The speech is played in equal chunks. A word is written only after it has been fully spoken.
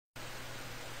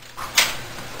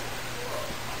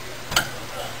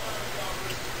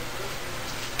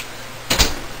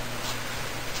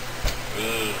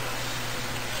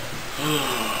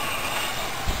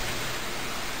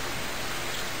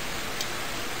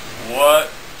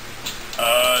What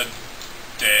a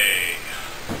day.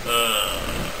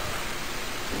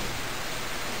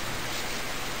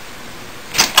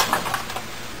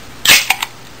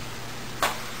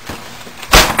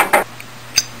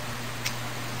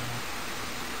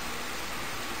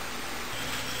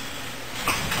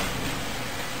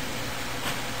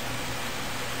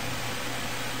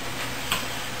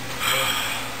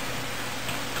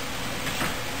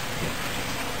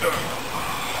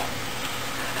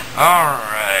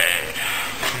 Alright,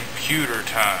 computer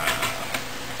time.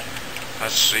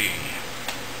 Let's see.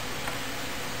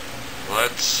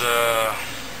 Let's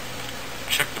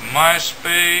check the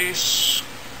MySpace,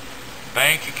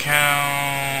 bank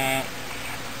account,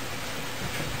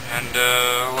 and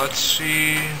let's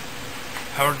see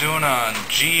how we're doing on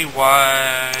GBYWN.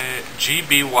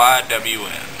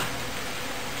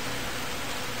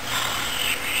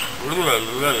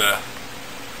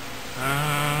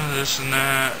 This and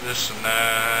that,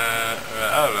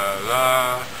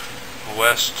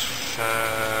 Westfest,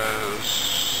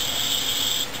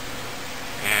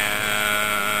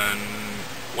 and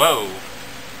whoa,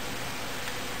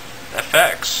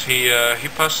 FX. He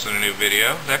posted a new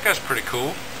video. That guy's pretty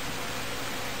cool.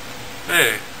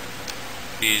 Hey,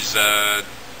 he's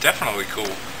definitely cool.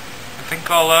 I think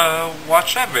I'll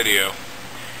watch that video.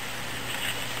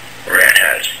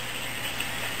 Redhead.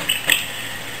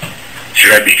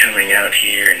 Should I be coming out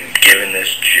here and giving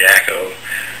this jacko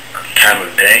time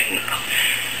of day? No.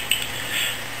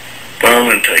 Well, I'm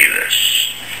going to tell you this.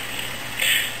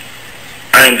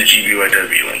 I am the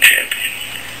GBYWN champion.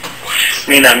 It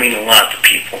may not mean a lot to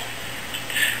people,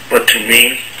 but to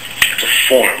me, it's a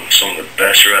form of some of the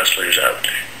best wrestlers out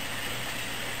there.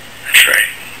 That's right.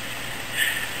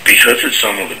 Because it's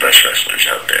some of the best wrestlers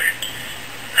out there,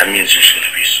 that means there's going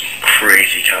to be some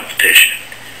crazy competition.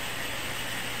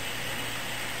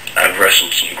 I've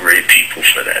wrestled some great people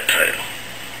for that title.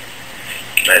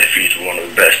 I defeated one of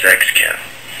the best X-Count.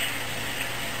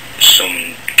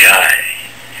 Some guy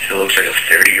who looks like a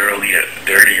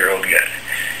 30-year-old guy.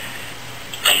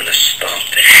 I'm gonna stomp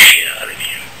the shit out of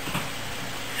you.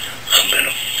 I'm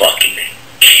gonna fucking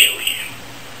kill you.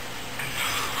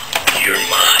 You're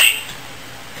mine.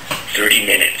 30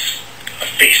 minutes of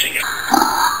facing it.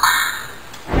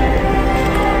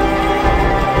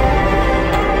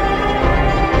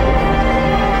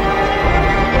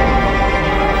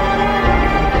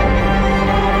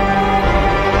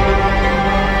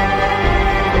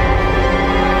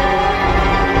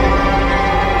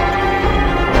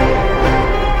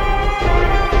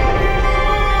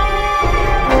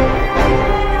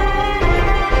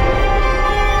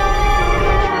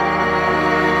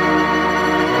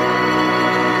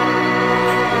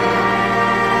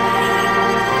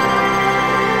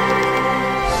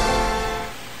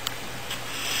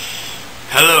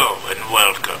 Hello and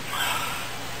welcome.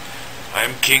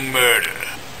 I'm King Murder.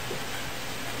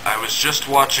 I was just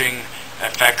watching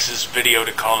FX's video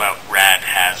to call out Rad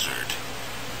Hazard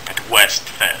at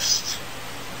Westfest,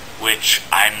 which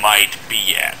I might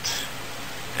be at.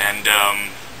 And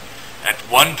at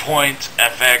one point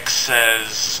FX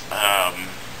says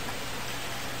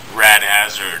Rad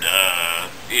Hazard,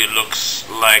 it looks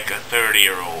like a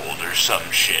 30-year-old or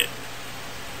some shit.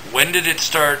 When did it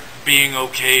start being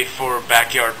okay for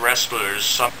backyard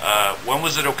wrestlers? When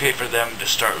was it okay for them to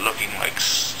start looking like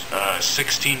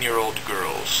 16-year-old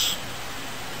girls?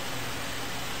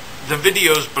 The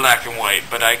video's black and white,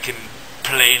 but I can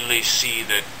plainly see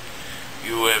that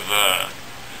you have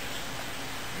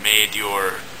made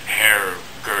your hair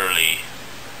girly.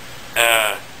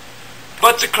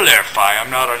 But to clarify, I'm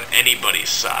not on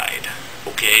anybody's side.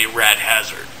 Okay, Rad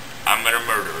Hazard, I'm gonna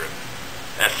murder him.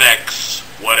 FX,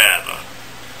 whatever.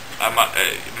 I'm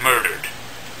murdered.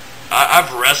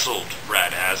 I've wrestled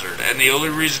Rad Hazard, and the only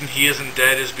reason he isn't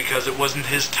dead is because it wasn't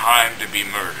his time to be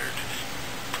murdered.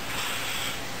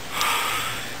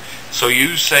 So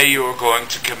you say you're going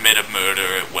to commit a murder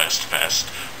at Westfest.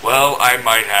 Well, I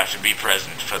might have to be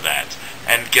present for that.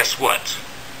 And guess what?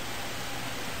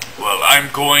 Well, I'm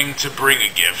going to bring a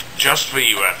gift just for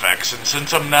you, FX, and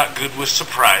since I'm not good with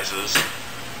surprises,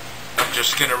 I'm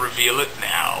just gonna reveal it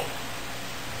now.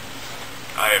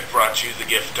 I have brought you the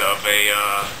gift of a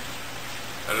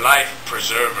life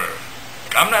preserver.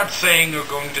 I'm not saying you're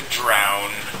going to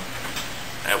drown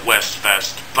at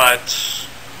Westfest, but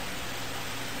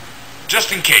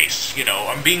just in case, you know,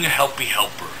 I'm being a helpy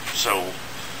helper. So,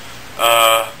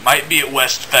 might be at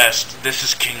Westfest. This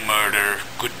is King Murder.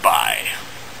 Goodbye.